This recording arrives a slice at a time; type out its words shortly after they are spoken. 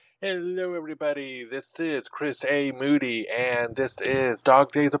Hello, everybody. This is Chris A. Moody, and this is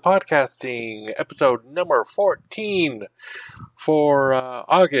Dog Days of Podcasting, episode number 14 for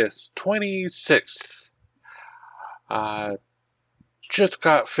August 26th. Just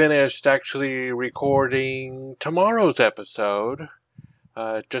got finished actually recording tomorrow's episode,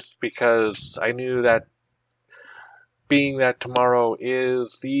 just because I knew that being that tomorrow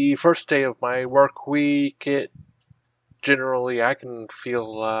is the first day of my work week, generally I can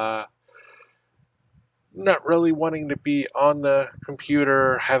feel not really wanting to be on the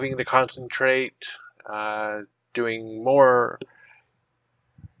computer, having to concentrate, doing more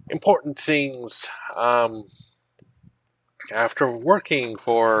important things after working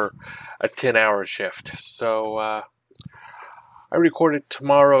for a 10-hour shift. So I recorded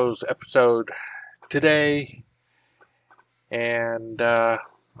tomorrow's episode today, and I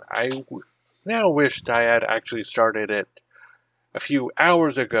now wished I had actually started it a few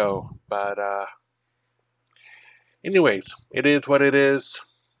hours ago, but anyways, it is what it is.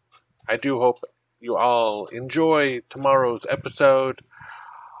 I do hope you all enjoy tomorrow's episode,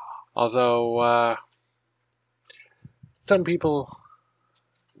 although some people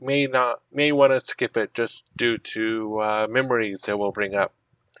may want to skip it just due to memories it will bring up.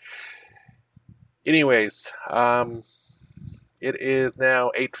 Anyways, it is now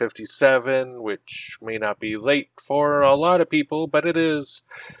 8:57, which may not be late for a lot of people, but it is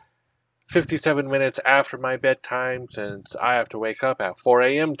 57 minutes after my bedtime since I have to wake up at 4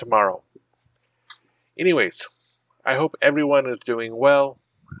 a.m. tomorrow. Anyways, I hope everyone is doing well.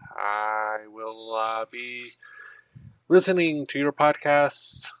 I will be listening to your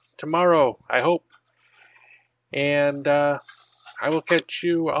podcasts tomorrow, I hope. And I will catch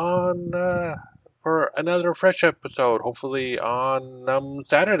you on for another fresh episode, hopefully on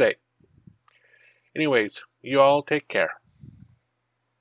Saturday. Anyways, you all take care.